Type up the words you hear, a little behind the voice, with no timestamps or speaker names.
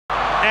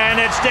And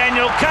it's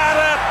Daniel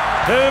Carter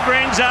who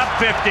brings up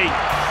 50.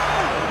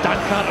 Dan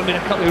Carter made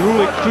a couple of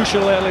really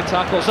crucial early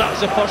tackles. That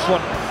was the first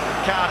one.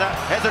 Carter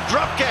has a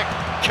drop kick.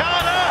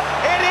 Carter,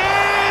 it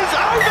is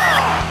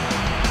over!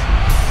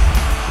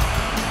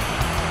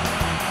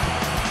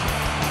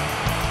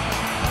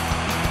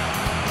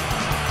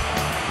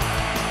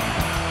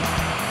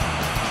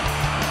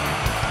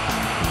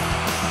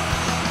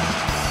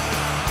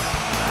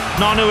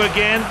 Nonu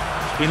again,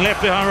 been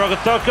left behind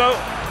Rogotoko.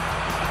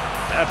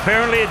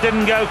 Apparently it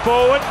didn't go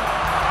forward.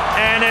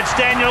 And it's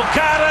Daniel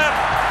Carter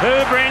who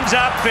brings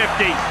up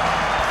 50.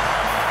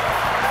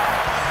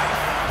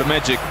 The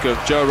magic of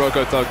Joe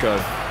Rogotoko.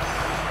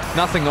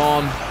 Nothing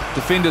on,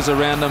 defenders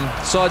around him,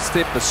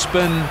 sidestep, a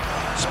spin,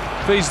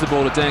 feeds the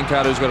ball to Dan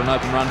Carter, who's got an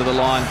open run to the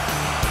line.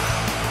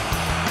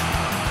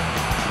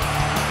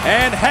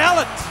 And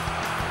Howland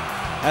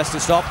has to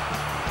stop.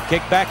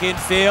 Kick back in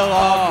field.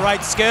 Oh,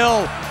 great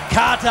skill.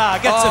 Carter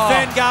gets the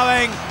fan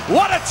going.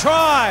 What a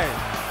try!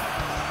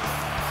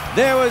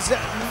 There was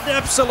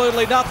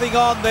absolutely nothing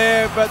on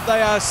there, but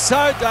they are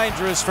so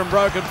dangerous from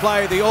broken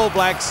play, the All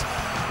Blacks.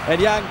 And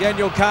young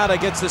Daniel Carter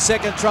gets the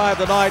second try of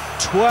the night,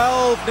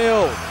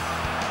 12-0.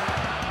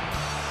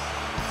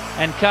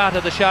 And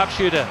Carter, the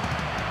sharpshooter.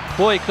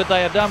 Boy, could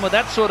they have done with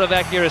that sort of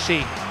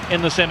accuracy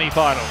in the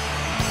semi-final.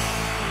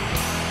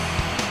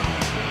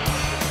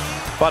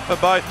 But for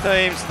both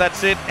teams,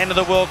 that's it. End of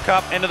the World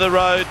Cup, end of the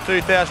road.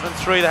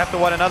 2003, they have to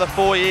wait another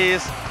 4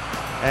 years.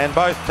 And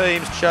both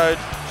teams showed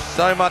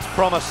so much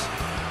promise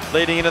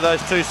leading into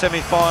those two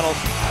semi-finals.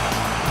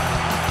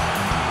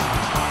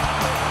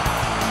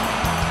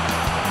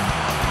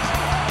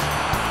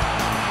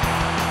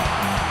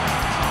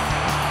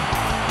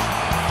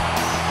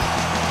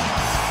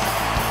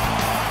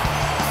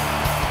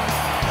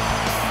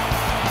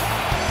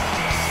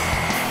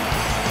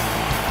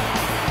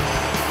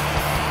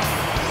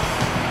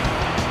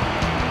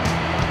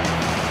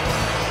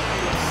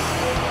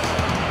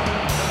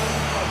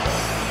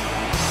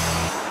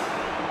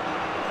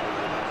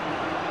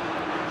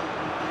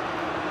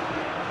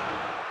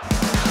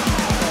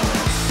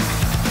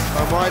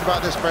 I'm worried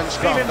about this French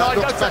scrum. That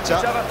looks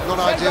better.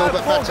 Not ideal, but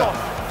better.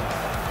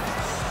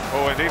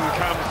 Oh, and in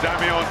comes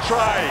Damien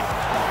Trey,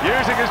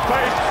 using his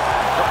pace.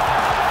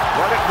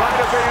 Well, it might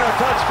have been a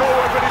touch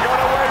forward, but he got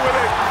away with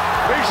it.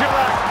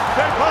 Michelin,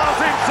 then pass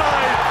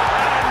inside,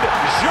 and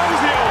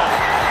Josio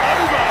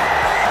over.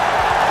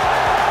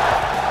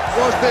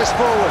 Was this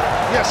forward?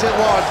 Yes, it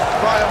was,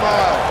 by a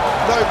mile.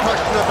 No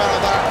question about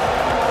that.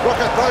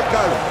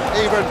 Rogotoko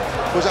even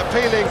was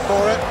appealing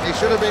for it. He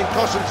should have been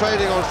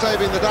concentrating on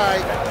saving the day.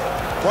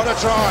 What a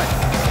try.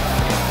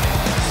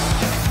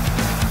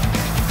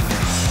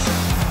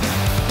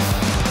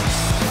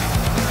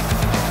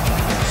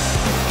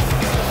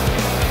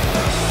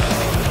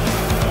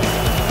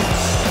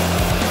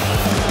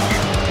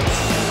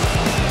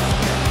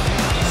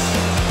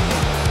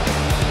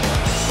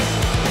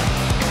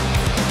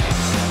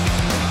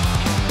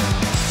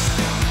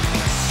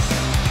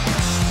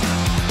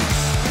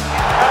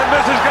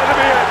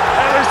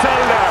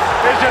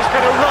 Is just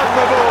going to run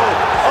the ball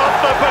off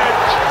the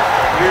bench.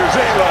 New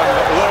Zealand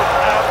look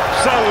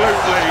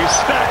absolutely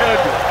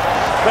staggered.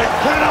 They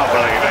cannot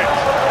believe it.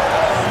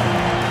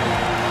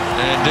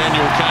 And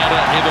Daniel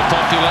Carter, ever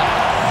popular.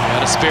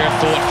 Got a spare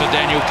thought for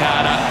Daniel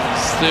Carter.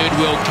 His third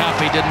World Cup,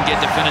 he didn't get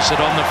to finish it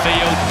on the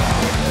field.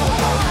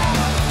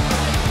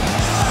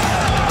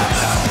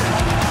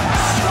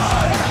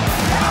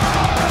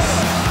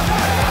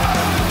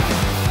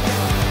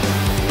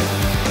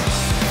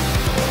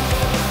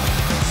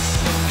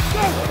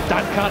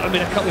 Dan Carter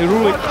made a couple of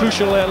really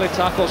crucial early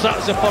tackles. That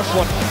was the first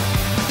one.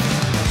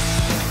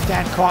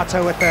 Dan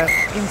Carter with the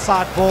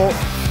inside ball.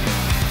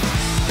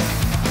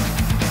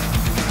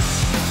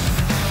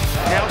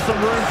 Now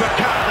some room for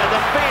Carter,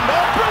 the bend.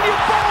 Oh,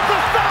 brilliant ball to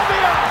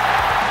Salvia!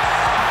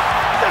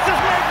 This is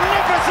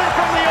magnificent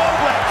from the All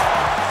Blacks.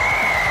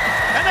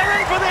 And they're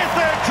in for their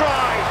third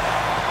try.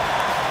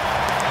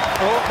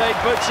 Oh, they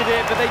butchered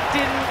it, but they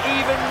didn't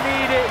even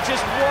need it.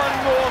 Just one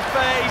more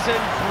phase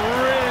and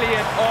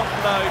brilliant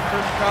offload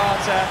from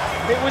Carter.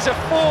 It was a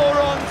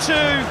 4-on-2,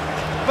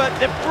 but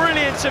the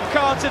brilliance of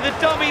Carter, the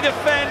dummy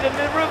defend and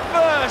the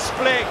reverse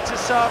flick to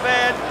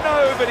Savea.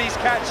 Nobody's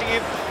catching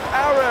him.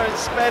 Arrow and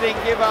Spedding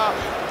give up.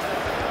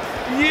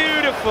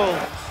 Beautiful.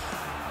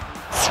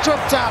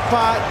 Stripped out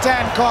by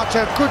Dan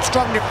Carter. Good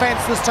strong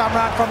defence this time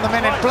round from the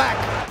men in black.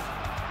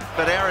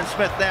 But Aaron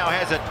Smith now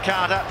has it.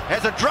 Carter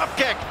has a drop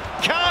kick.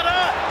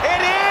 Carter, it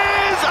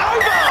is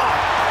over!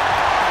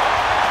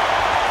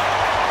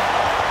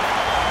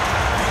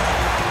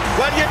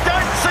 Well, you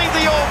don't see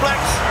the All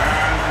Blacks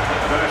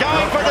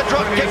going for the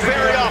drop kick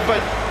very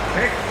often.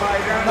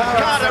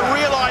 Carter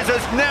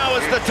realises now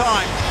is the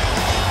time.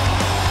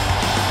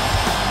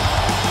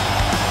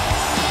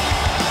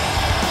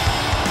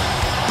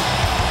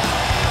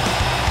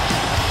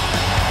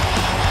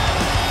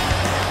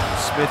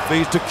 Smith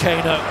feeds to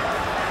Kano.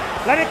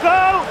 Let it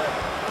go!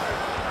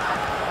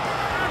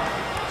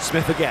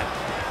 Smith again.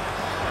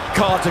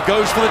 Carter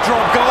goes for the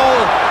drop goal.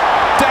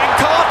 Dan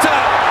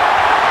Carter!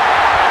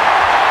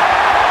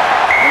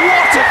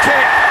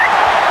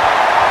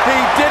 He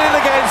did it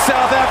against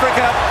South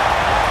Africa,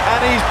 and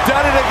he's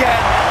done it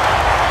again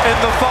in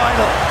the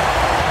final.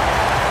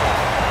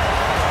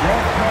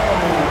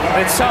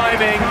 The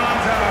timing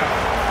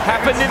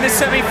happened in the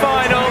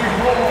semi-final,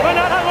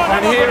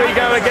 and here we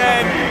go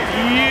again.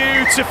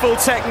 Beautiful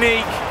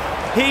technique.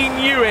 He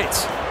knew it.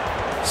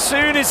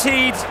 Soon as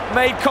he'd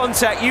made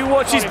contact, you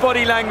watch his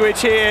body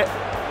language here.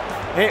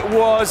 It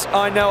was,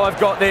 I know I've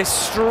got this,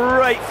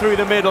 straight through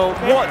the middle.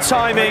 What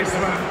timing.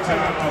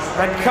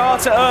 And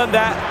Carter earned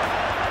that.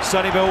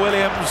 Sonny Bill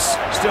Williams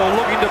still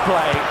looking to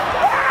play.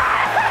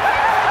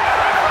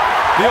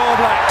 The All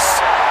Blacks,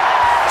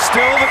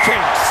 still the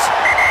kings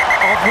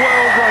of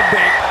world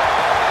rugby.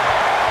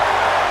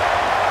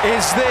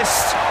 Is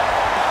this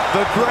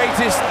the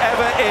greatest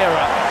ever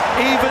era,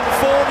 even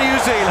for New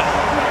Zealand?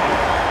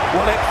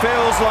 Well, it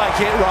feels like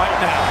it right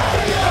now.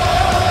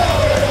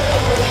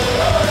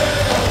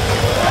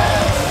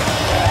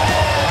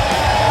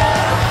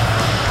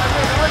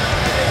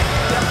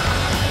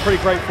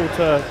 Pretty grateful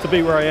to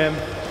be where I am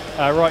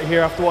right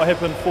here after what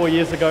happened 4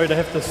 years ago, to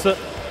have to sit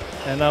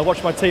and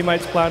watch my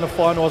teammates play in the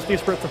final. I was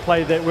desperate to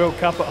play that World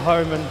Cup at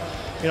home, and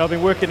you know, I've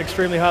been working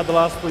extremely hard the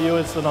last 4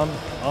 years, and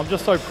I'm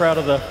just so proud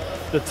of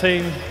the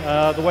team,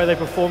 the way they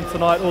performed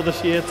tonight, all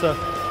this year, to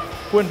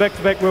win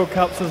back-to-back World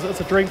Cups.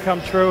 It's a dream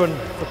come true, and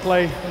to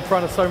play in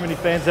front of so many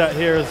fans out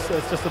here is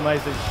just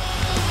amazing.